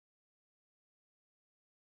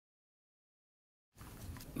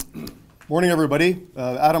Morning, everybody.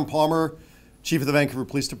 Adam Palmer, Chief of the Vancouver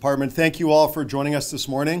Police Department. Thank you all for joining us this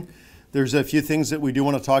morning. There's a few things that we do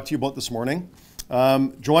want to talk to you about this morning.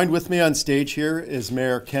 Joined with me on stage here is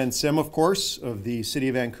Mayor Ken Sim, of course, of the City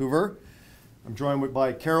of Vancouver. I'm joined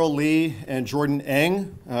by Carol Lee and Jordan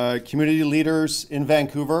Eng, community leaders in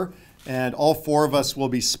Vancouver, and all four of us will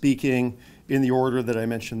be speaking in the order that I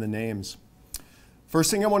mentioned the names. First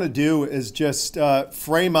thing I want to do is just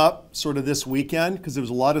frame up sort of this weekend, because there was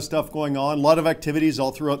a lot of stuff going on, a lot of activities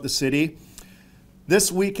all throughout the city. This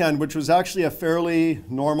weekend, which was actually a fairly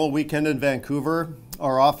normal weekend in Vancouver,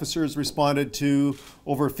 our officers responded to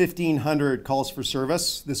over 1,500 calls for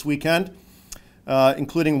service this weekend,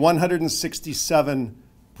 including 167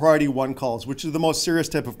 priority 1 calls, which is the most serious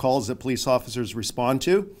type of calls that police officers respond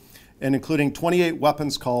to, and including 28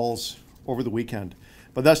 weapons calls over the weekend.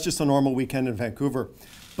 But that's just a normal weekend in Vancouver.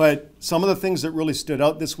 But some of the things that really stood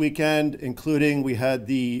out this weekend, including we had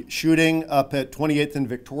the shooting up at 28th and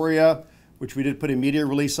Victoria, which we did put a media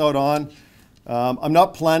release out on. I'm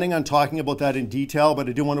not planning on talking about that in detail, but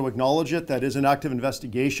I do want to acknowledge it. That is an active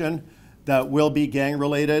investigation that will be gang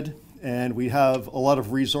related, and we have a lot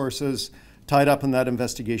of resources tied up in that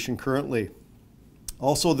investigation currently.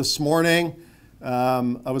 Also this morning,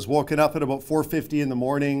 I was woken up at about 4:50 in the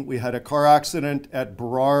morning. We had a car accident at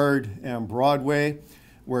Burrard and Broadway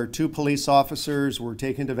where 2 police officers were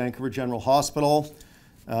taken to Vancouver General Hospital.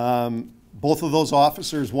 Both of those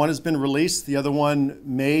officers, one has been released, the other one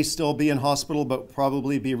may still be in hospital but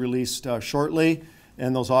probably be released shortly,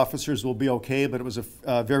 and those officers will be okay, but it was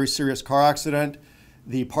a very serious car accident.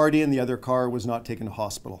 The party in the other car was not taken to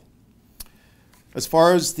hospital. As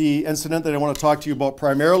far as the incident that I want to talk to you about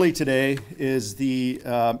primarily today is the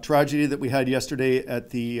tragedy that we had yesterday at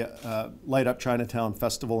the Light Up Chinatown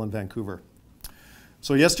festival in Vancouver.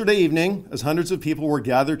 So yesterday evening, as hundreds of people were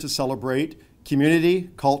gathered to celebrate community,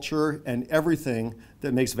 culture, and everything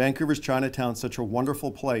that makes Vancouver's Chinatown such a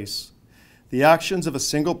wonderful place, the actions of a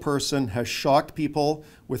single person has shocked people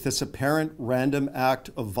with this apparent random act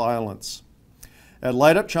of violence. At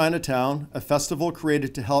Light Up Chinatown, a festival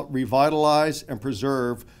created to help revitalize and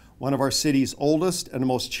preserve one of our city's oldest and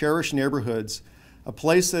most cherished neighborhoods, a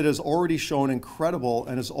place that has already shown incredible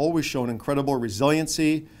and has always shown incredible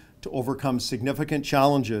resiliency to overcome significant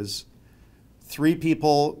challenges. 3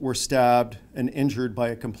 people were stabbed and injured by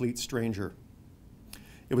a complete stranger.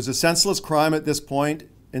 It was a senseless crime at this point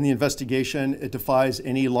in the investigation. It defies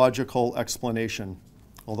any logical explanation,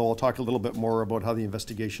 although I'll talk a little bit more about how the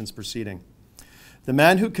investigation is proceeding. The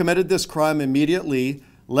man who committed this crime immediately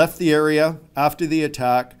left the area after the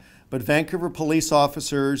attack, but Vancouver police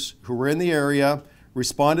officers who were in the area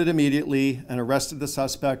responded immediately and arrested the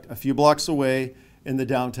suspect a few blocks away in the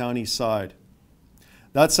downtown east side.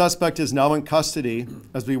 That suspect is now in custody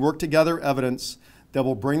as we work to gather evidence that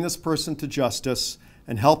will bring this person to justice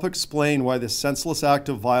and help explain why this senseless act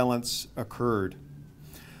of violence occurred.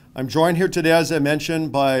 I'm joined here today, as I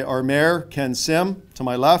mentioned, by our Mayor, Ken Sim, to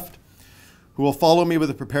my left, who will follow me with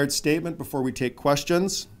a prepared statement before we take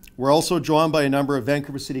questions. We're also joined by a number of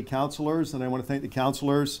Vancouver City councillors, and I want to thank the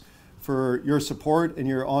councillors for your support and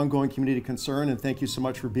your ongoing community concern, and thank you so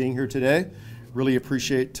much for being here today. Really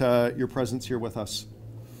appreciate your presence here with us.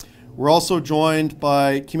 We're also joined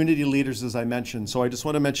by community leaders, as I mentioned, so I just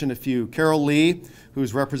want to mention a few. Carol Lee,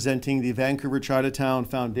 who's representing the Vancouver Chinatown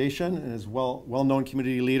Foundation and is a well-known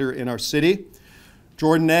community leader in our city.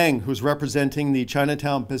 Jordan Eng, who's representing the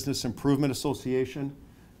Chinatown Business Improvement Association.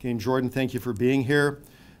 Again, Jordan, thank you for being here.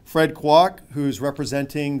 Fred Kwok, who's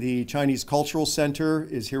representing the Chinese Cultural Center,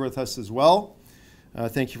 is here with us as well.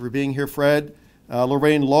 Thank you for being here, Fred.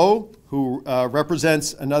 Lorraine Lowe, who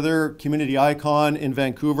represents another community icon in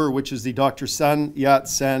Vancouver, which is the Dr. Sun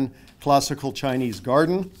Yat-sen Classical Chinese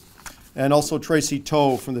Garden. And also Tracy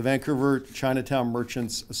To from the Vancouver Chinatown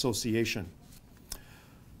Merchants Association.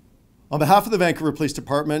 On behalf of the Vancouver Police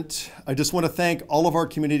Department, I just want to thank all of our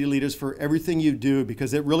community leaders for everything you do,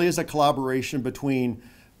 because it really is a collaboration between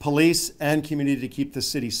police and community to keep the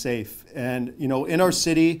city safe. And you know, in our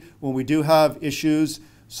city, when we do have issues,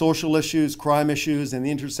 social issues, crime issues, and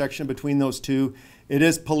the intersection between those two, it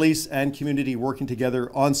is police and community working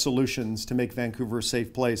together on solutions to make Vancouver a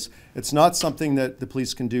safe place. It's not something that the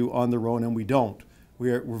police can do on their own, and we don't.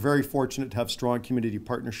 We're very fortunate to have strong community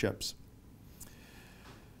partnerships.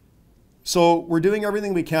 So we're doing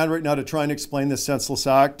everything we can right now to try and explain this senseless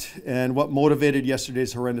act and what motivated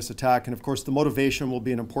yesterday's horrendous attack. And of course, the motivation will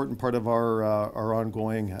be an important part of our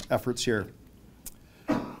ongoing efforts here.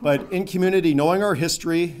 But in community, knowing our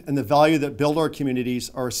history and the value that build our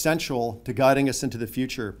communities are essential to guiding us into the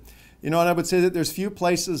future. You know, and I would say that there's few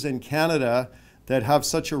places in Canada that have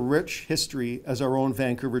such a rich history as our own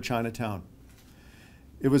Vancouver Chinatown.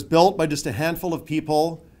 It was built by just a handful of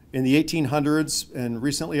people in the 1800s, and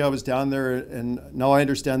recently I was down there, and now I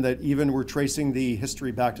understand that even we're tracing the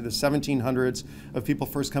history back to the 1700s of people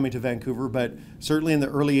first coming to Vancouver, but certainly in the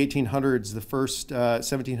early 1800s, the first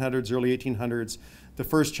 1700s, early 1800s, the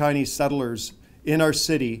first Chinese settlers in our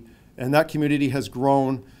city, and that community has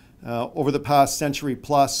grown over the past century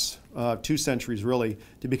plus, 2 centuries really,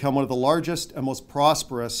 to become one of the largest and most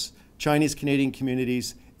prosperous Chinese Canadian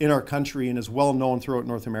communities in our country and is well known throughout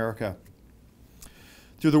North America.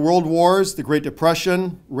 Through the World Wars, the Great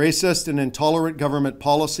Depression, racist and intolerant government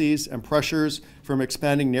policies and pressures from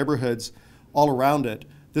expanding neighborhoods all around it,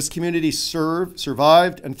 this community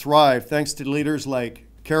survived and thrived thanks to leaders like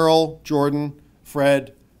Carol, Jordan,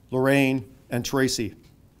 Fred, Lorraine, and Tracy.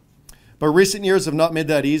 But recent years have not made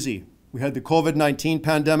that easy. We had the COVID-19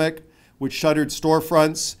 pandemic, which shuttered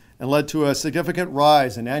storefronts and led to a significant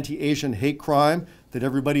rise in anti-Asian hate crime that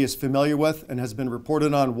everybody is familiar with and has been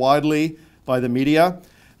reported on widely by the media,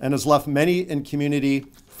 and has left many in community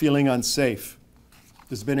feeling unsafe.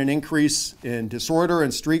 There's been an increase in disorder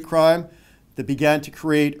and street crime that began to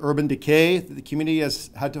create urban decay that the community has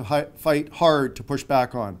had to fight hard to push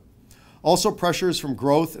back on. Also, pressures from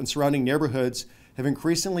growth in surrounding neighborhoods have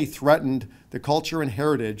increasingly threatened the culture and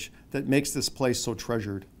heritage that makes this place so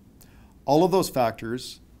treasured. All of those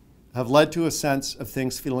factors have led to a sense of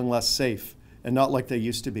things feeling less safe and not like they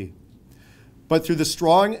used to be. But through the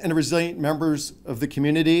strong and resilient members of the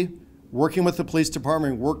community, working with the police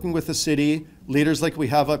department, working with the city, leaders like we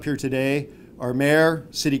have up here today, our mayor,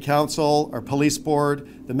 city council, our police board,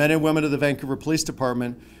 the men and women of the Vancouver Police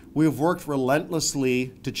Department, we've worked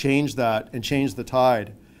relentlessly to change that and change the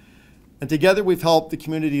tide. And together we've helped the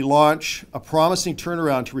community launch a promising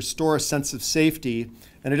turnaround to restore a sense of safety.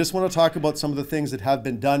 And I just want to talk about some of the things that have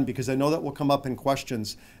been done because I know that will come up in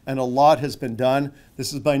questions, and a lot has been done.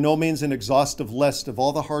 This is by no means an exhaustive list of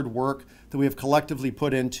all the hard work that we have collectively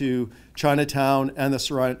put into Chinatown and the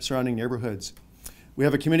surrounding neighborhoods. We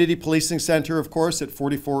have a community policing center, of course, at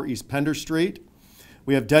 44 East Pender Street.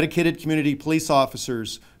 We have dedicated community police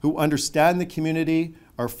officers who understand the community,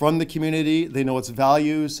 are from the community, they know its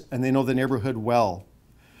values, and they know the neighborhood well.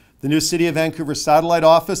 The new City of Vancouver satellite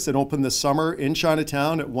office that opened this summer in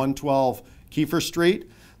Chinatown at 112 Keefer Street,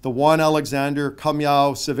 the Juan Alexander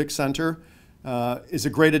Kamyao Civic Center, is a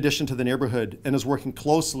great addition to the neighborhood and is working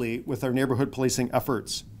closely with our neighborhood policing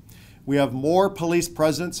efforts. We have more police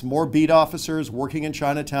presence, more beat officers working in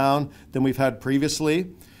Chinatown than we've had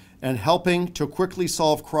previously, and helping to quickly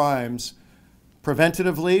solve crimes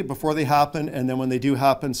preventatively before they happen, and then when they do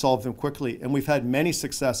happen, solve them quickly. And we've had many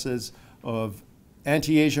successes of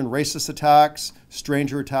anti-Asian racist attacks,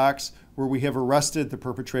 stranger attacks, where we have arrested the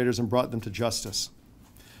perpetrators and brought them to justice.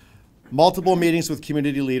 Multiple meetings with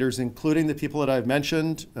community leaders, including the people that I've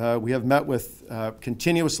mentioned. We have met with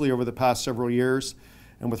continuously over the past several years,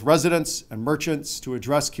 and with residents and merchants to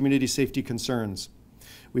address community safety concerns.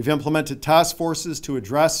 We've implemented task forces to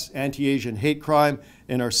address anti-Asian hate crime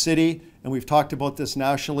in our city, and we've talked about this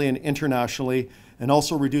nationally and internationally, and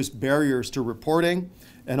also reduced barriers to reporting,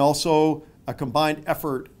 and also a combined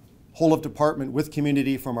effort, whole of department with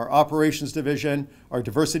community from our operations division, our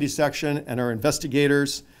diversity section, and our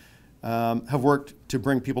investigators have worked to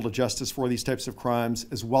bring people to justice for these types of crimes,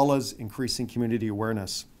 as well as increasing community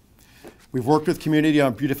awareness. We've worked with community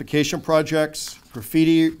on beautification projects,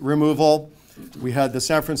 graffiti removal. We had the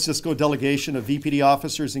San Francisco delegation of VPD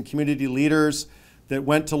officers and community leaders that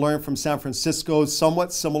went to learn from San Francisco's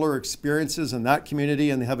somewhat similar experiences in that community,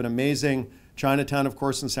 and they have an amazing Chinatown, of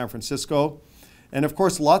course, in San Francisco. And of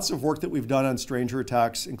course, lots of work that we've done on stranger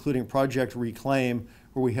attacks, including Project Reclaim,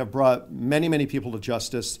 where we have brought many, many people to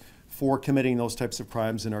justice for committing those types of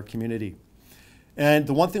crimes in our community. And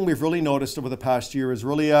the one thing we've really noticed over the past year is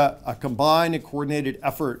really a combined and coordinated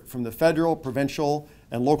effort from the federal, provincial,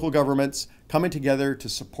 and local governments coming together to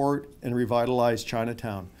support and revitalize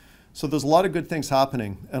Chinatown. So there's a lot of good things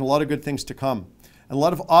happening and a lot of good things to come. And a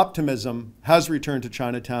lot of optimism has returned to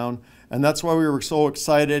Chinatown, and that's why we were so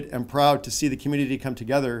excited and proud to see the community come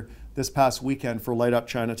together this past weekend for Light Up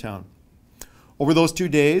Chinatown. Over those 2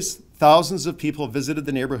 days, thousands of people visited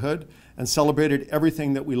the neighborhood and celebrated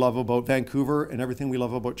everything that we love about Vancouver and everything we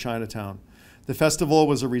love about Chinatown. The festival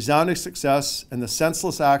was a resounding success, and the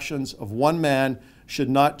senseless actions of one man should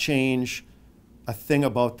not change a thing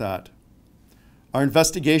about that. Our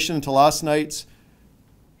investigation into last night's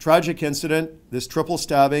tragic incident, this triple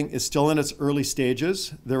stabbing, is still in its early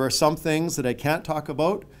stages. There are some things that I can't talk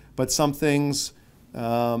about, but some things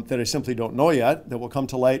that I simply don't know yet that will come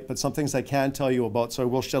to light, but some things I can tell you about, so I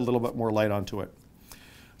will shed a little bit more light onto it.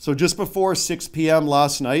 So just before 6 p.m.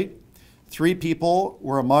 last night, 3 people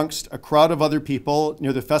were amongst a crowd of other people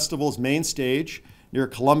near the festival's main stage near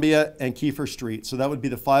Columbia and Keefer Street. So that would be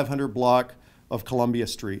the 500 block of Columbia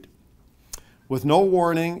Street. With no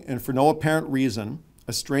warning and for no apparent reason,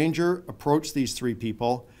 a stranger approached these 3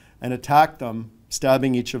 people and attacked them,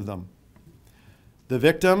 stabbing each of them. The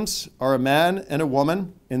victims are a man and a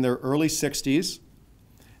woman in their early 60s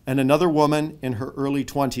and another woman in her early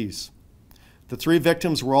 20s. The 3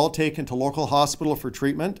 victims were all taken to local hospital for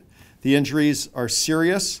treatment. The injuries are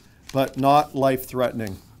serious, but not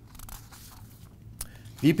life-threatening.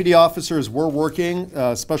 VPD officers were working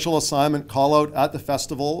a special assignment call-out at the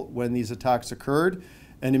festival when these attacks occurred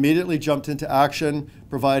and immediately jumped into action,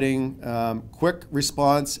 providing quick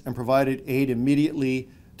response and provided aid immediately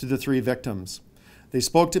to the 3 victims. They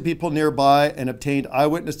spoke to people nearby and obtained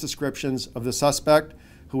eyewitness descriptions of the suspect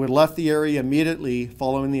who had left the area immediately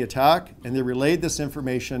following the attack, and they relayed this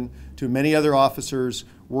information to many other officers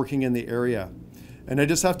working in the area. And I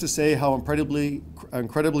just have to say how incredibly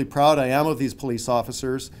proud I am of these police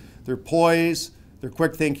officers. Their poise, their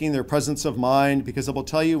quick thinking, their presence of mind, because I will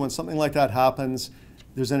tell you when something like that happens,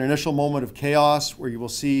 there's an initial moment of chaos where you will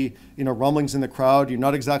see, rumblings in the crowd. You're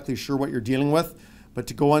not exactly sure what you're dealing with, but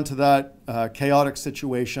to go into that chaotic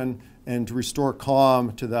situation and to restore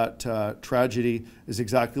calm to that tragedy is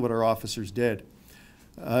exactly what our officers did.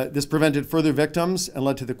 This prevented further victims and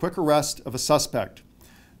led to the quick arrest of a suspect.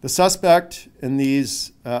 The suspect in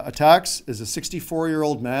these attacks is a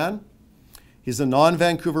 64-year-old man. He's a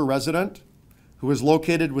non-Vancouver resident who was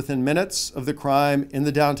located within minutes of the crime in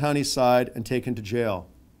the downtown east side and taken to jail.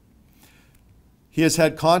 He has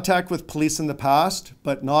had contact with police in the past,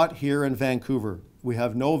 but not here in Vancouver. We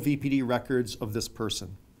have no VPD records of this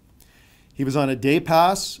person. He was on a day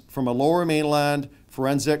pass from a Lower Mainland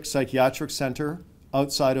forensic psychiatric center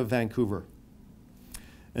outside of Vancouver.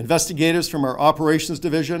 Investigators from our Operations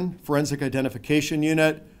Division, Forensic Identification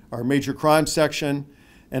Unit, our Major Crime Section,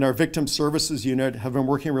 and our Victim Services Unit have been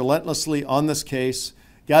working relentlessly on this case,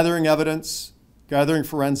 gathering evidence, gathering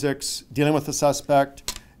forensics, dealing with the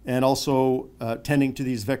suspect, and also tending to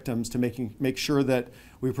these victims to make sure that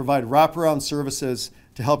we provide wraparound services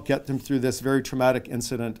to help get them through this very traumatic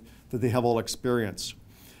incident that they have all experienced.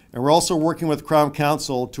 And we're also working with Crown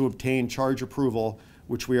Counsel to obtain charge approval,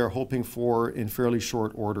 which we are hoping for in fairly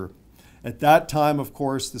short order. At that time, of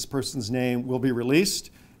course, this person's name will be released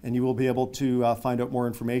and you will be able to find out more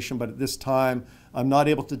information. But at this time, I'm not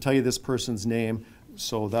able to tell you this person's name,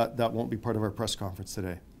 so that won't be part of our press conference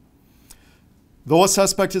today. Though a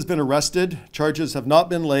suspect has been arrested, charges have not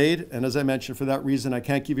been laid, and as I mentioned, for that reason, I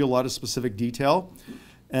can't give you a lot of specific detail.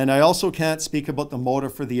 And I also can't speak about the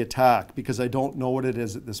motive for the attack because I don't know what it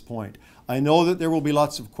is at this point. I know that there will be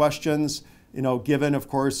lots of questions, given, of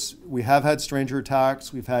course, we have had stranger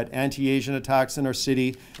attacks, we've had anti-Asian attacks in our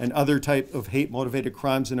city and other type of hate-motivated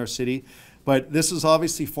crimes in our city. But this is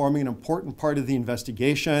obviously forming an important part of the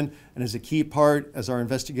investigation and is a key part as our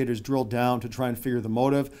investigators drill down to try and figure the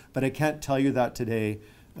motive. But I can't tell you that today,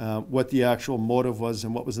 what the actual motive was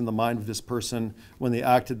and what was in the mind of this person when they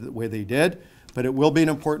acted the way they did. But it will be an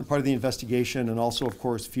important part of the investigation and also, of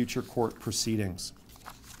course, future court proceedings.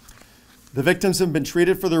 The victims have been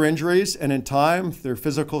treated for their injuries, and in time, their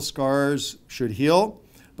physical scars should heal,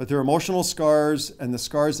 but their emotional scars and the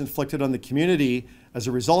scars inflicted on the community as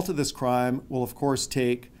a result of this crime will, of course,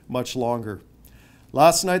 take much longer.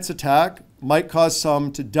 Last night's attack might cause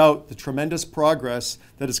some to doubt the tremendous progress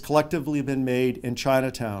that has collectively been made in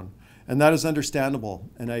Chinatown, and that is understandable,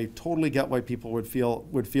 and I totally get why people would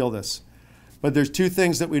feel this. But there's 2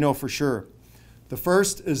 things that we know for sure. The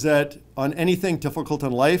first is that on anything difficult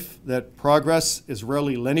in life, that progress is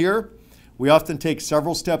rarely linear. We often take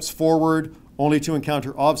several steps forward only to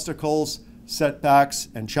encounter obstacles, setbacks,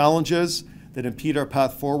 and challenges that impede our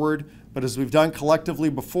path forward. But as we've done collectively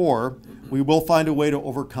before, we will find a way to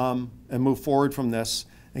overcome and move forward from this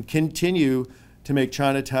and continue to make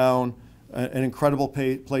Chinatown an incredible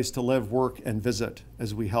place to live, work, and visit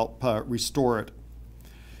as we help restore it.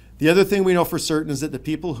 The other thing we know for certain is that the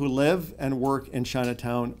people who live and work in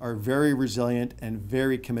Chinatown are very resilient and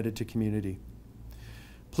very committed to community.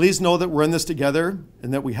 Please know that we're in this together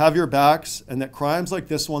and that we have your backs and that crimes like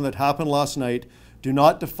this one that happened last night do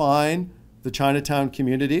not define the Chinatown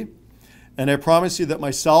community. And I promise you that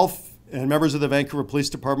myself and members of the Vancouver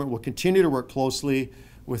Police Department will continue to work closely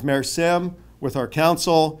with Mayor Sim, with our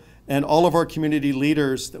council, and all of our community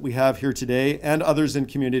leaders that we have here today and others in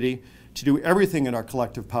community to do everything in our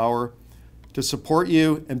collective power to support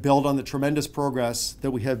you and build on the tremendous progress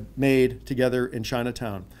that we have made together in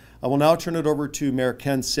Chinatown. I will now turn it over to Mayor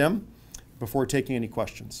Ken Sim before taking any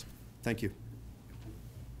questions. Thank you.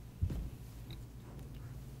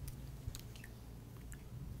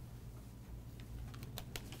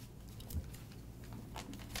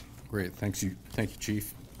 Great, thank you,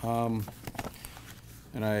 Chief. And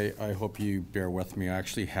I hope you bear with me. I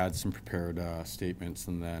actually had some prepared statements,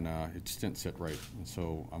 and then it just didn't sit right. And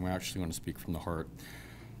so I'm actually going to speak from the heart.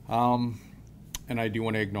 And I do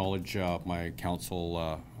want to acknowledge my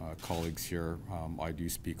council colleagues here. I do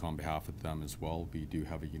speak on behalf of them as well. We do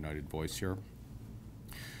have a united voice here.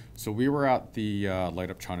 So we were at the Light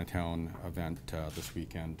Up Chinatown event this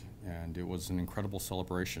weekend, and it was an incredible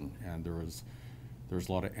celebration. And there was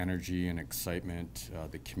a lot of energy and excitement.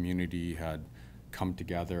 The community had come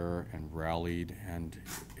together and rallied, and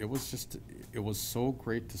it was so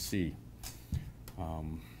great to see.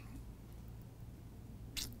 You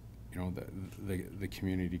know, the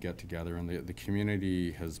community get together, and the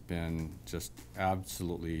community has been just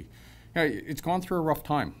absolutely, you know, it's gone through a rough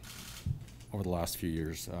time over the last few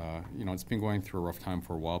years. You know, it's been going through a rough time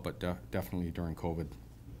for a while, but definitely during COVID,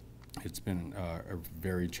 it's been a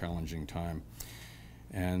very challenging time.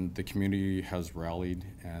 And the community has rallied,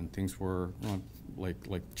 and things were, you know, like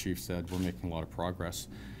the Chief said, we're making a lot of progress.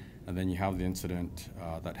 And then you have the incident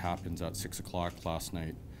that happens at 6 o'clock last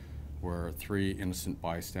night, where 3 innocent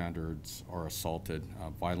bystanders are assaulted,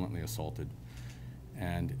 violently assaulted.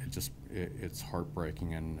 And it's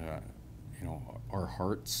heartbreaking, and you know, our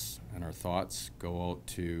hearts and our thoughts go out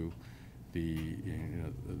to the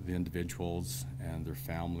individuals and their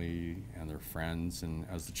family and their friends. And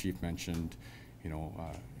as the Chief mentioned, you know,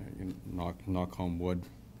 knock on wood,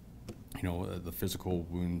 you know, the physical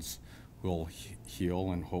wounds will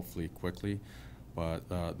heal, and hopefully quickly, but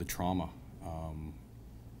the trauma,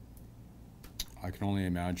 I can only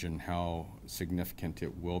imagine how significant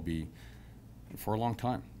it will be for a long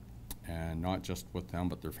time, and not just with them,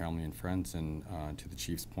 but their family and friends. And to the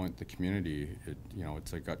Chief's point, the community, you know,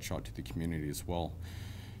 it's a gut shot to the community as well.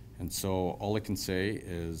 And so all I can say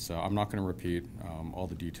is I'm not going to repeat all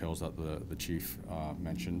the details that the Chief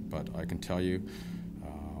mentioned, but I can tell you,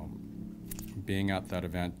 being at that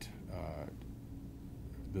event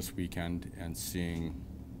this weekend and seeing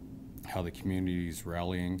how the community is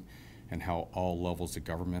rallying, and how all levels of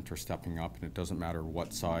government are stepping up, and it doesn't matter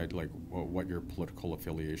what side, like what your political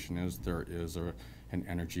affiliation is, there is an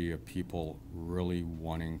energy of people really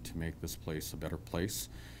wanting to make this place a better place.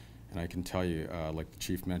 And I can tell you, like the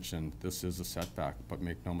Chief mentioned, this is a setback, but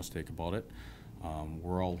make no mistake about it,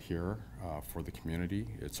 we're all here for the community.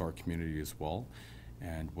 It's our community as well,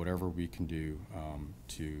 and whatever we can do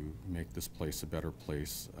to make this place a better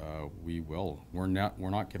place, we will. We're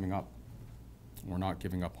not giving up. We're not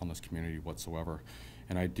giving up on this community whatsoever.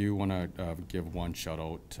 And I do want to give one shout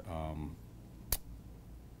out.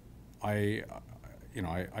 I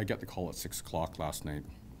get the call at 6 o'clock last night,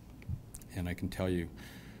 and I can tell you,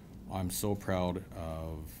 I'm so proud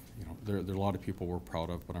of, you know, there are a lot of people we're proud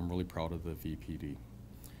of, but I'm really proud of the VPD.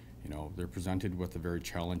 You know, they're presented with a very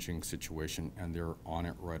challenging situation, and they're on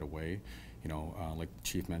it right away. You know, like the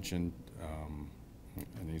Chief mentioned,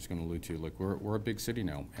 and he's going to allude to, like, we're a big city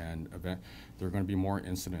now, and there are going to be more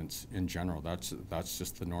incidents in general. That's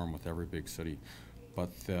just the norm with every big city.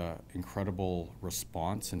 But the incredible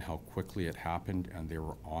response and how quickly it happened, and they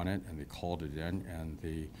were on it, and they called it in, and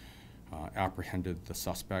they apprehended the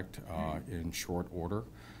suspect in short order.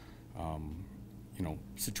 You know,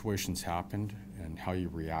 situations happened, and how you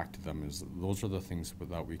react to them those are the things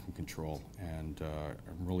that we can control. And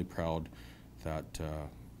I'm really proud that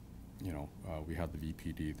you know, we had the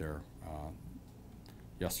VPD there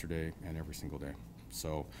yesterday and every single day.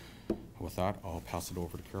 So with that, I'll pass it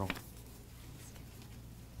over to Carol.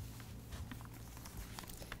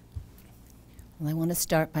 Well, I want to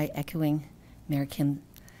start by echoing Mayor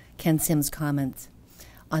Ken Sim's comments.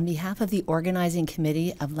 On behalf of the organizing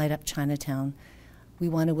committee of Light Up Chinatown, we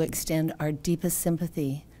want to extend our deepest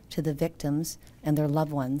sympathy to the victims and their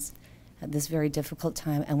loved ones at this very difficult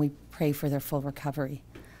time, and we pray for their full recovery.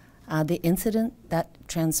 The incident that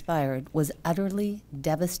transpired was utterly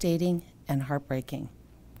devastating and heartbreaking.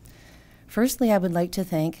 Firstly, I would like to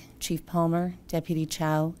thank Chief Palmer, Deputy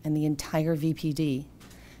Chow, and the entire VPD.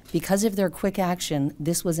 Because of their quick action,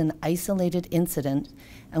 this was an isolated incident,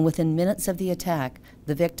 and within minutes of the attack,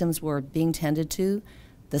 the victims were being tended to,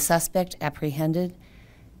 the suspect apprehended,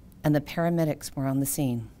 and the paramedics were on the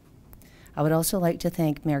scene. I would also like to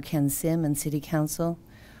thank Mayor Ken Sim and City Council,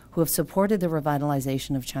 who have supported the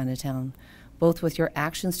revitalization of Chinatown, both with your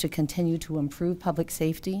actions to continue to improve public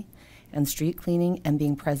safety and street cleaning, and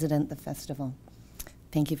being present at the festival.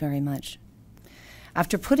 Thank you very much.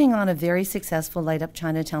 After putting on a very successful Light Up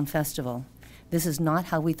Chinatown festival, this is not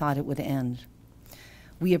how we thought it would end.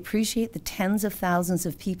 We appreciate the tens of thousands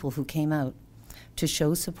of people who came out to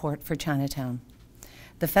show support for Chinatown.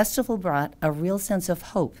 The festival brought a real sense of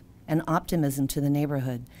hope and optimism to the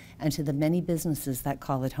neighborhood and to the many businesses that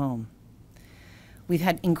call it home. We've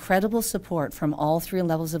had incredible support from all 3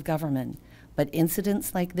 levels of government, but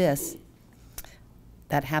incidents like this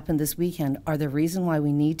that happened this weekend are the reason why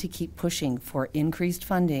we need to keep pushing for increased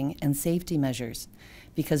funding and safety measures,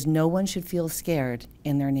 because no one should feel scared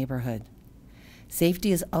in their neighborhood.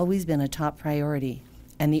 Safety has always been a top priority,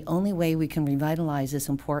 and the only way we can revitalize this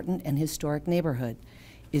important and historic neighborhood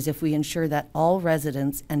is if we ensure that all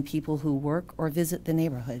residents and people who work or visit the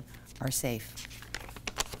neighborhood are safe.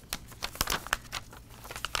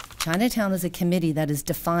 Chinatown is a committee that is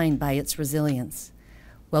defined by its resilience.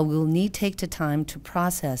 While we will need to take the time to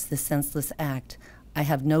process this senseless act, I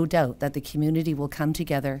have no doubt that the community will come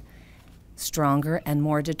together stronger and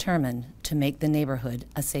more determined to make the neighborhood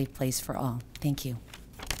a safe place for all. Thank you.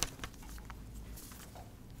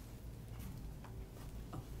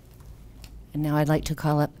 And now I'd like to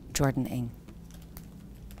call up Jordan Ng.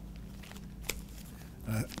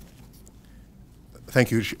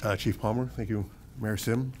 Thank you, Chief Palmer. Thank you, Mayor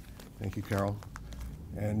Sim. Thank you, Carol.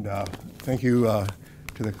 And thank you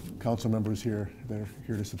to the council members here that are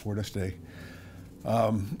here to support us today.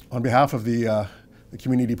 On behalf of the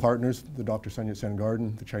community partners, the Dr. Sun Yat-sen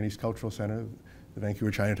Garden, the Chinese Cultural Center, the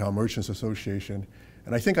Vancouver Chinatown Merchants Association,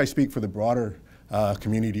 and I think I speak for the broader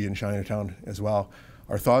community in Chinatown as well,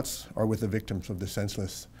 our thoughts are with the victims of this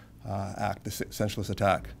senseless act, this senseless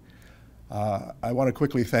attack. I want to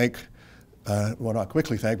quickly thank, well, not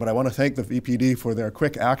quickly thank, but I want to thank the VPD for their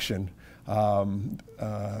quick action.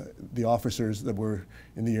 The officers that were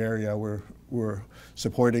in the area were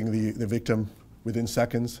supporting the victim within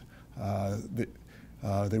seconds.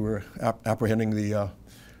 They were apprehending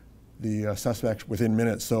the suspect within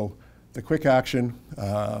minutes. So the quick action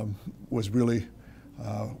was really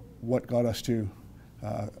what got us to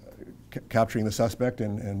capturing the suspect,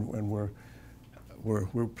 and we're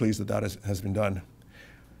pleased that that has been done.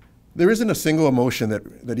 There isn't a single emotion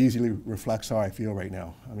that easily reflects how I feel right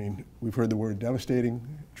now. I mean, we've heard the word devastating,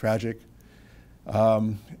 tragic,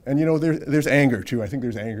 and you know, there's anger too. I think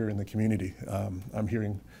there's anger in the community. I'm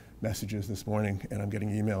hearing messages this morning and I'm getting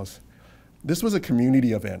emails. This was a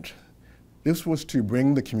community event. This was to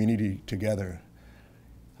bring the community together.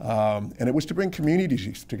 And it was to bring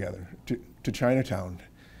communities together, to Chinatown,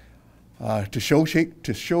 to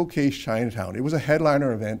showcase Chinatown. It was a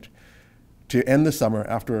headliner event to end the summer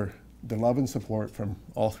after the love and support from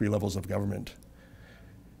all 3 levels of government.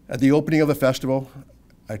 At the opening of the festival,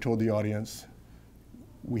 I told the audience,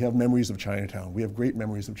 we have memories of Chinatown. We have great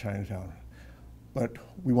memories of Chinatown, but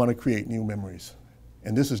we want to create new memories.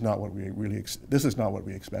 And this is not what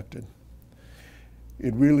we expected.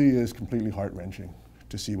 It really is completely heart-wrenching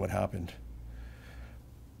to see what happened.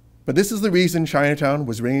 But this is the reason Chinatown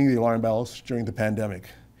was ringing the alarm bells during the pandemic,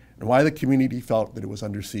 and why the community felt that it was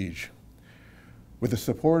under siege. With the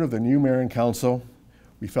support of the new mayor and council,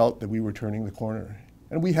 we felt that we were turning the corner,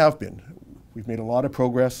 and we have been. We've made a lot of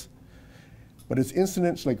progress, but it's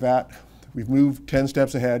incidents like that, we've moved 10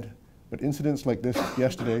 steps ahead, but incidents like this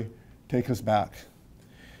yesterday take us back.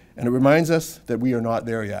 And it reminds us that we are not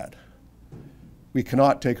there yet. We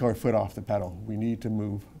cannot take our foot off the pedal. We need to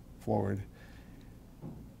move forward.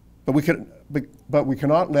 But we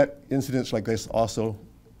cannot let incidents like this also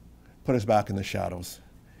put us back in the shadows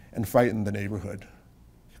and frighten the neighborhood.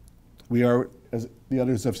 We are, as the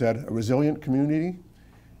others have said, a resilient community,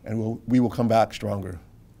 and we will come back stronger.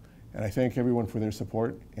 And I thank everyone for their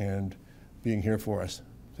support and being here for us.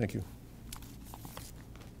 Thank you.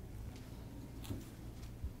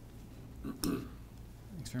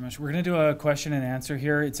 Thanks very much. We're going to do a question and answer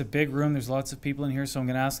here. It's a big room. There's lots of people in here, so I'm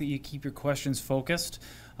going to ask that you keep your questions focused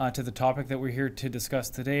to the topic that we're here to discuss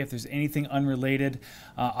today. If there's anything unrelated,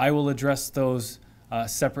 I will address those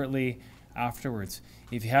separately afterwards.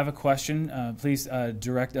 If you have a question, please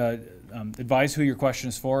advise who your question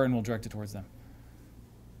is for, and we'll direct it towards them.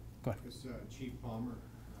 Go ahead. Chief Palmer,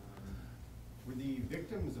 were the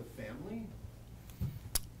victims a family?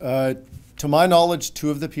 To my knowledge, 2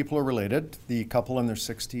 of the people are related. The couple in their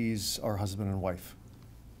 60s are husband and wife.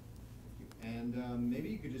 And maybe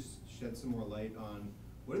you could just shed some more light on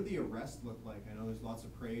what did the arrest look like? I know there's lots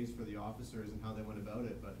of praise for the officers and how they went about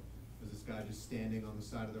it, but was this guy just standing on the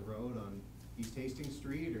side of the road on East Hastings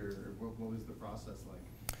Street, or what was the process like?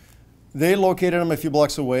 They located him a few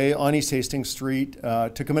blocks away on East Hastings Street,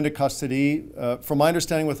 took him into custody. From my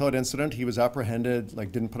understanding, without incident, he was apprehended,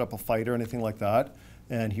 like didn't put up a fight or anything like that,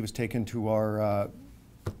 and he was taken to our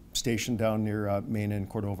station down near Main and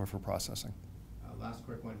Cordova for processing. Last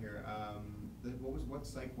quick one here. What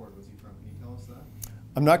psych ward was he from? Can you tell us that?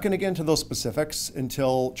 I'm not going to get into those specifics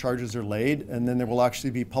until charges are laid, and then there will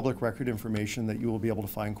actually be public record information that you will be able to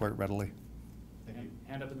find quite readily. Thank you.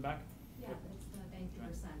 Hand up in the back. Yeah, it's the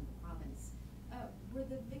Vancouver Sun, the province. Were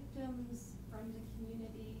the victims from the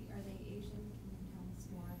community, are they Asian? Can you tell us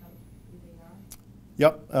more about who they are?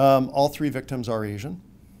 Yep, all 3 victims are Asian.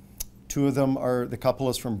 2 of them are, the couple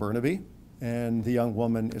is from Burnaby, and the young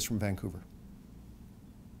woman is from Vancouver.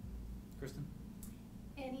 Kristen?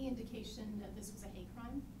 Any indication that this was a hate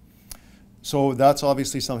crime? So that's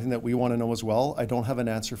obviously something that we want to know as well. I don't have an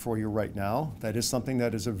answer for you right now. That is something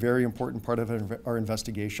that is a very important part of our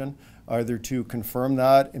investigation, either to confirm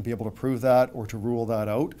that and be able to prove that or to rule that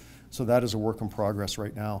out. So that is a work in progress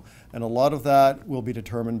right now. And a lot of that will be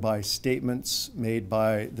determined by statements made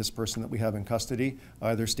by this person that we have in custody,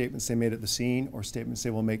 either statements they made at the scene or statements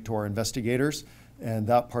they will make to our investigators. And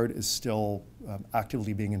that part is still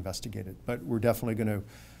actively being investigated. But we're definitely going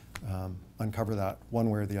to uncover that one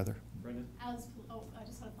way or the other. Brendan? I just want to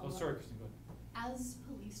follow up. Sorry, Kristen, go ahead. As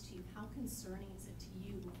police chief, how concerning is it to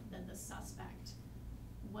you that the suspect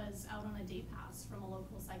was out on a day pass from a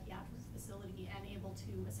local psychiatric facility and able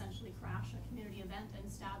to essentially crash a community event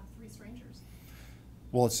and stab 3 strangers?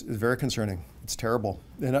 Well, it's very concerning. It's terrible.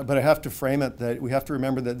 But I have to frame it that we have to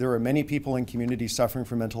remember that there are many people in community suffering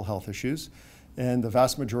from mental health issues. And the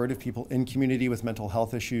vast majority of people in community with mental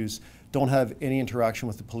health issues don't have any interaction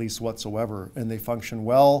with the police whatsoever. And they function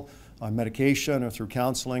well on medication or through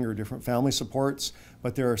counseling or different family supports.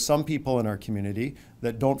 But there are some people in our community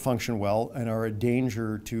that don't function well and are a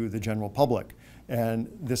danger to the general public. And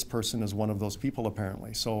this person is one of those people,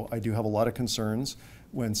 apparently. So I do have a lot of concerns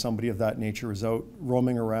when somebody of that nature is out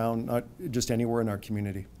roaming around, not just anywhere in our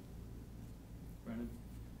community. Brendan?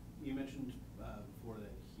 You mentioned before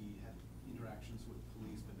that he had interactions with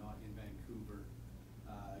police, but not in Vancouver.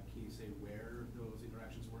 Can you say where those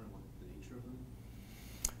interactions were and what the nature of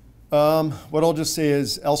them? What I'll just say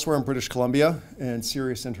is elsewhere in British Columbia and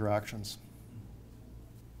serious interactions.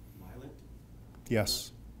 Violent?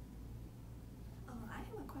 Yes. I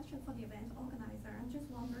have a question for the event organizer. I'm just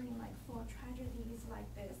wondering, like, for tragedies like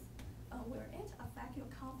this, will it affect your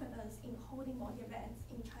confidence in holding more events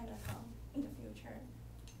in Chinatown in the future?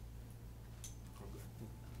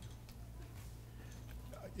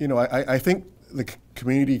 You know, I think the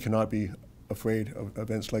community cannot be afraid of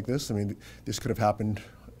events like this. I mean, this could have happened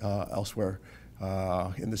elsewhere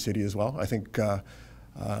in the city as well. I think,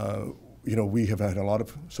 you know, we have had a lot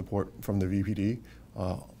of support from the VPD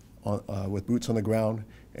with boots on the ground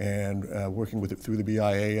and working with it through the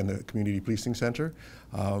BIA and the Community Policing Center.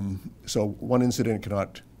 So one incident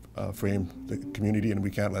cannot frame the community, and we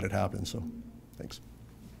can't let it happen. So, thanks.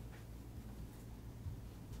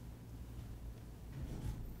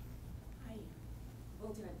 Hi,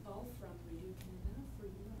 Lieutenant Paul from Radio Canada for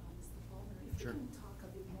you, Mr. Palmer. If Sure. you can talk a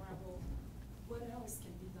bit more about what else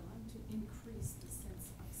can be done to increase the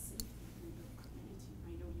sense of safety in the community.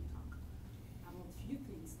 I know you talk about a few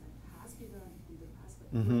things that has been done in the past,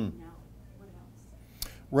 but now, what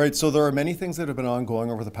else? Right, so there are many things that have been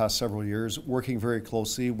ongoing over the past several years, working very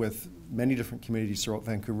closely with many different communities throughout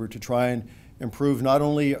Vancouver to try and improve not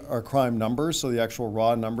only our crime numbers, so the actual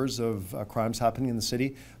raw numbers of crimes happening in the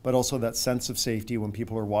city, but also that sense of safety when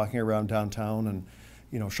people are walking around downtown and,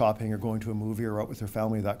 you know, shopping or going to a movie or out with their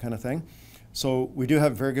family, that kind of thing. So we do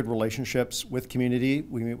have very good relationships with community.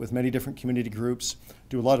 We meet with many different community groups,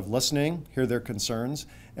 do a lot of listening, hear their concerns,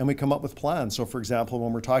 and we come up with plans. So for example,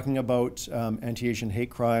 when we're talking about anti-Asian hate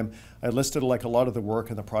crime, I listed like a lot of the work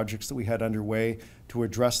and the projects that we had underway to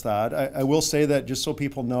address that. I will say that just so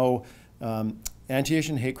people know,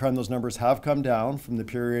 anti-Asian hate crime, those numbers have come down from the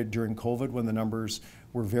period during COVID when the numbers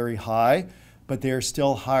were very high, but they are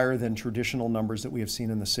still higher than traditional numbers that we have seen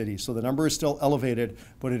in the city. So the number is still elevated,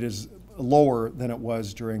 but it is lower than it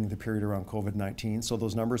was during the period around COVID-19. So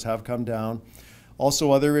those numbers have come down.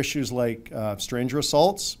 Also other issues like stranger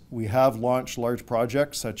assaults. We have launched large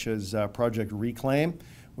projects such as Project Reclaim,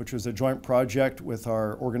 which was a joint project with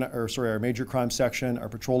our major crime section, our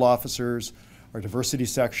patrol officers, our diversity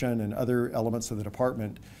section, and other elements of the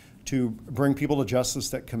department to bring people to justice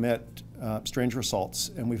that commit stranger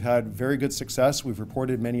assaults. And we've had very good success. We've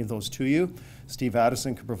reported many of those to you. Steve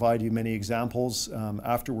Addison could provide you many examples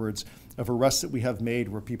afterwards of arrests that we have made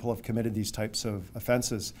where people have committed these types of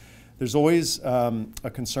offenses. There's always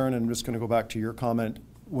a concern, and I'm just going to go back to your comment,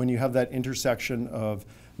 when you have that intersection of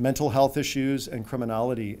mental health issues and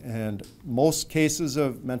criminality. And most cases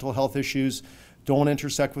of mental health issues don't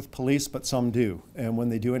intersect with police, but some do. And when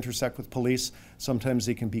they do intersect with police, sometimes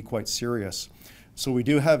they can be quite serious. So we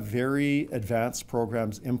do have very advanced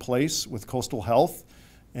programs in place with Coastal Health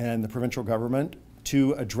and the provincial government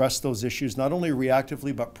to address those issues, not only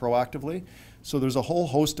reactively but proactively. So there's a whole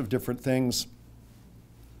host of different things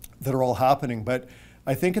that are all happening. But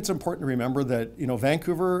I think it's important to remember that,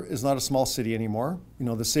 Vancouver is not a small city anymore.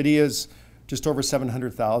 The city is just over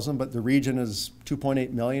 700,000, but the region is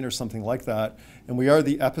 2.8 million or something like that. And we are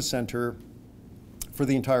the epicenter for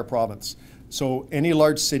the entire province. So any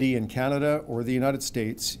large city in Canada or the United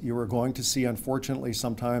States, you are going to see, unfortunately,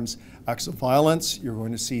 sometimes acts of violence. You're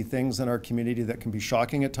going to see things in our community that can be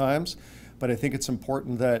shocking at times. But I think it's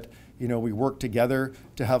important that, we work together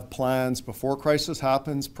to have plans before crisis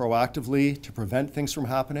happens, proactively, to prevent things from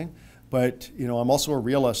happening. But, I'm also a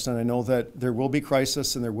realist, and I know that there will be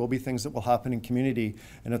crisis and there will be things that will happen in community.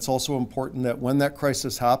 And it's also important that when that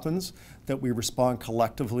crisis happens, that we respond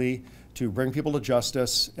collectively to bring people to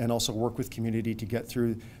justice and also work with community to get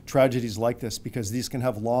through tragedies like this, because these can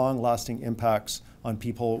have long-lasting impacts on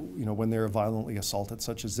people, when they're violently assaulted,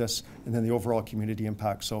 such as this, and then the overall community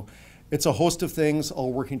impact. So it's a host of things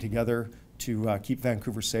all working together to keep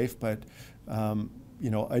Vancouver safe. But I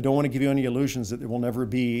don't want to give you any illusions that there will never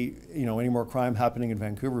be, any more crime happening in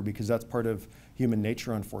Vancouver, because that's part of human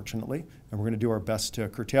nature, unfortunately. And we're going to do our best to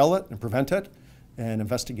curtail it and prevent it and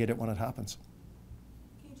investigate it when it happens.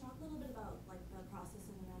 Can you talk a little bit about the process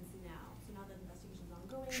of events now? So now that the investigation is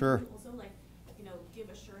ongoing, sure. Can you also give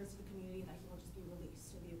assurance to the community that he won't just be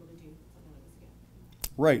released to be able to do something like this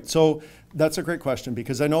again? Right. So that's a great question,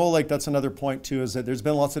 because I know that's another point too, is that there's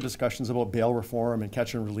been lots of discussions about bail reform and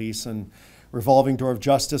catch and release and revolving door of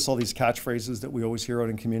justice, all these catchphrases that we always hear out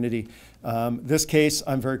in community. This case,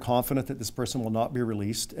 I'm very confident that this person will not be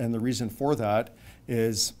released. And the reason for that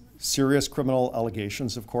is serious criminal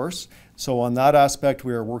allegations, of course. So on that aspect,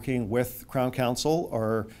 we are working with Crown Counsel,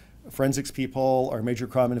 our forensics people, our major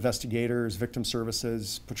crime investigators, victim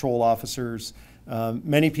services, patrol officers.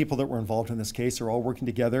 Many people that were involved in this case are all working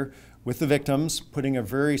together with the victims, putting a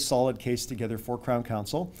very solid case together for Crown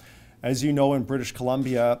Counsel. As you know, in British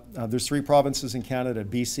Columbia, there's 3 provinces in Canada,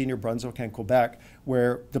 BC, New Brunswick, and Quebec,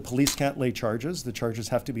 where the police can't lay charges. The charges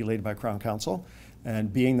have to be laid by Crown Counsel.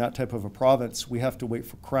 And being that type of a province, we have to wait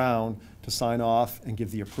for Crown to sign off and give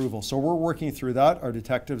the approval. So we're working through that. Our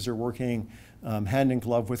detectives are working hand in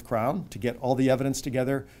glove with Crown to get all the evidence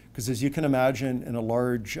together. Because as you can imagine, in a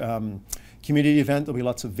large community event, there'll be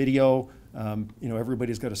lots of video.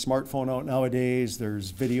 Everybody's got a smartphone out nowadays.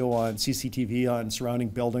 There's video on CCTV on surrounding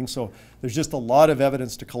buildings. So there's just a lot of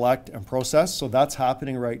evidence to collect and process. So that's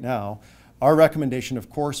happening right now. Our recommendation, of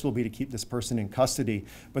course, will be to keep this person in custody.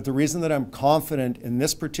 But the reason that I'm confident in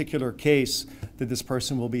this particular case that this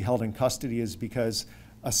person will be held in custody is because,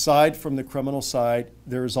 aside from the criminal side,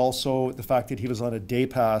 there is also the fact that he was on a day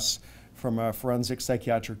pass from a forensic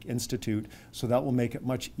psychiatric institute. So that will make it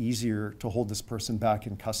much easier to hold this person back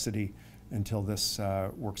in custody until this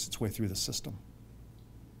works its way through the system.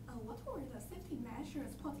 What were the safety measures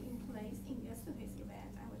put in place in yesterday's event?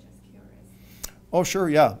 I was just curious. Oh, sure,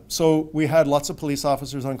 yeah. So we had lots of police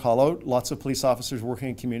officers on call out, lots of police officers working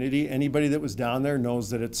in community. Anybody that was down there knows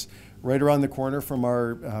that it's right around the corner from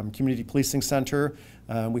our community policing center.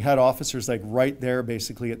 We had officers right there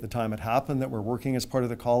basically at the time it happened that were working as part of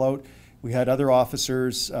the call out. We had other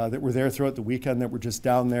officers that were there throughout the weekend that were just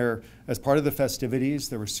down there as part of the festivities.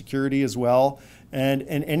 There was security as well. And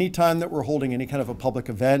any time that we're holding any kind of a public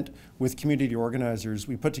event with community organizers,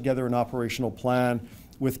 we put together an operational plan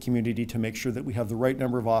with community to make sure that we have the right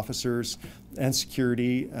number of officers and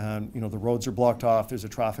security. The roads are blocked off. There's a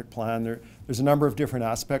traffic plan. There's a number of different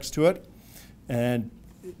aspects to it. And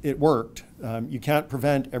it worked. You can't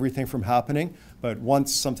prevent everything from happening, but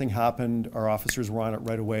once something happened, our officers were on it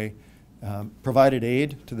right away. Provided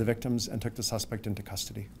aid to the victims and took the suspect into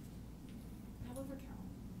custody. How about for Carol?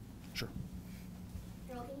 Sure.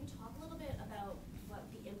 Carol, can you talk a little bit about what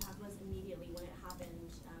the impact was immediately when it happened, in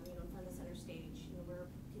front of the center stage, where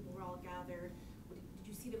people were all gathered? Did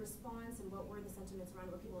you see the response, and what were the sentiments around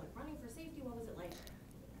it? Were people running for safety? What was it like?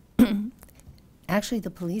 Actually,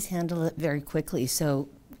 the police handled it very quickly, so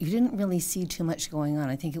you didn't really see too much going on.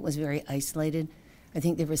 I think it was very isolated. I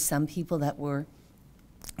think there were some people that were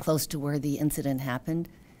close to where the incident happened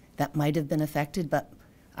that might have been affected, but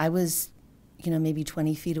I was, maybe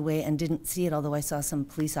 20 feet away and didn't see it, although I saw some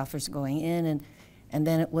police officers going in, and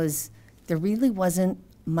then there really wasn't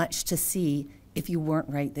much to see if you weren't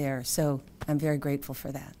right there. So I'm very grateful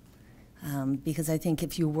for that. Because I think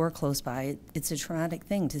if you were close by, it's a traumatic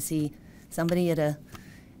thing to see somebody at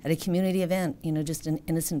a community event, just an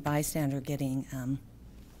innocent bystander getting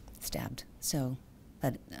stabbed. So,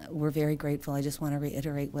 but we're very grateful. I just want to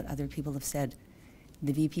reiterate what other people have said.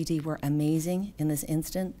 The VPD were amazing in this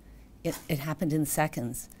instant. It happened in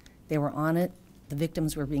seconds. They were on it. The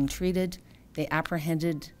victims were being treated, They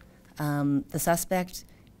apprehended the suspect,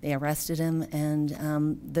 they arrested him, and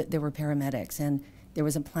there were paramedics. And there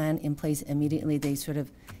was a plan in place immediately. They sort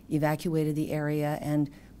of evacuated the area, and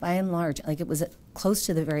by and large, like, it was close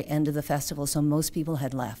to the very end of the festival, so most people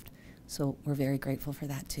had left. So we're very grateful for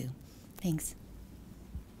that too. Thanks.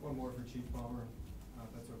 One more for Chief Palmer,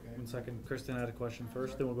 if that's okay. 1 second, Kristen had a question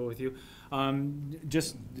first, then we'll go with you.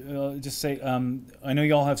 Just say, I know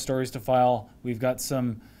you all have stories to file. We've got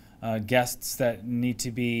some guests that need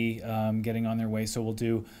to be getting on their way, so we'll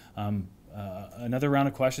do another round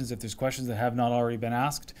of questions. If there's questions that have not already been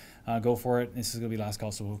asked, go for it. This is going to be last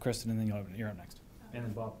call, so we'll Kristen, and then you're up next. And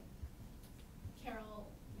then Bob. Carol,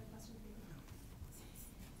 my question for you.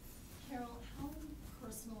 Carol, how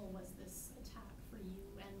personal was this attack for you,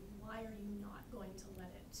 and why are you not going to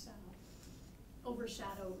let it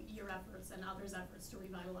overshadow your efforts and others' efforts to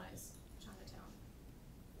revitalize Chinatown?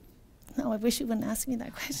 Oh, I wish you wouldn't ask me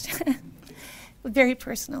that question. Very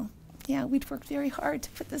personal. Yeah, we'd worked very hard to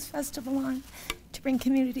put this festival on, to bring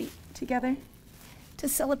community together, to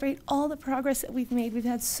celebrate all the progress that we've made. We've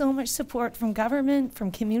had so much support from government, from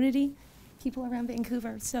community, people around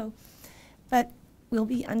Vancouver. So, but we'll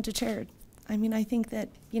be undeterred. I mean, I think that,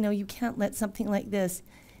 you can't let something like this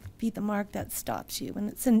be the mark that stops you. And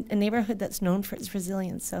it's a neighborhood that's known for its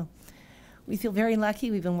resilience. So we feel very lucky.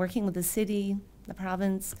 We've been working with the city, the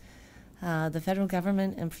province, the federal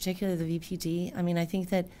government, and particularly the VPD. I mean, I think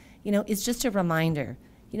that, it's just a reminder.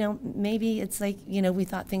 Maybe it's like, we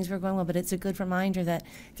thought things were going well, but it's a good reminder that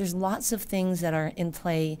there's lots of things that are in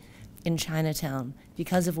play in Chinatown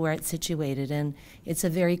because of where it's situated, and it's a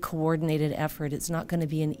very coordinated effort. It's not going to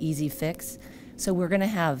be an easy fix. So we're going to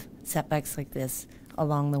have setbacks like this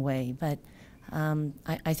along the way, but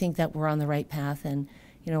I think that we're on the right path, and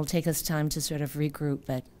it'll take us time to sort of regroup,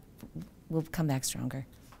 but we'll come back stronger.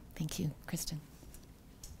 Thank you. Kristen.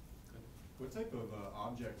 What type of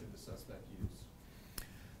object did the suspect use?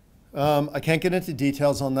 I can't get into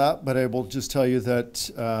details on that, but I will just tell you that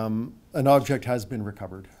an object has been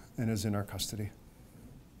recovered and is in our custody.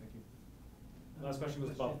 Thank you. Last question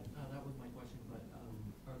was Bob. That was my question, but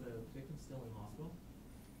are the victims still in hospital?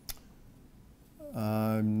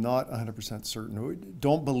 I'm not 100% certain.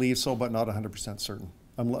 Don't believe so, but not 100% certain.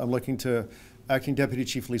 I'm looking to Acting Deputy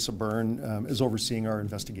Chief Lisa Byrne is overseeing our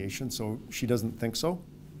investigation, so she doesn't think so.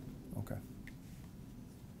 Okay.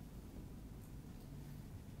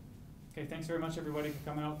 Okay, thanks very much, everybody, for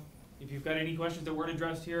coming out. If you've got any questions that weren't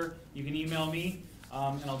addressed here, you can email me,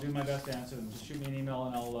 and I'll do my best to answer them. Just shoot me an email,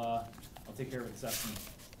 and I'll take care of it this afternoon.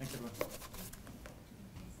 Thanks, everyone.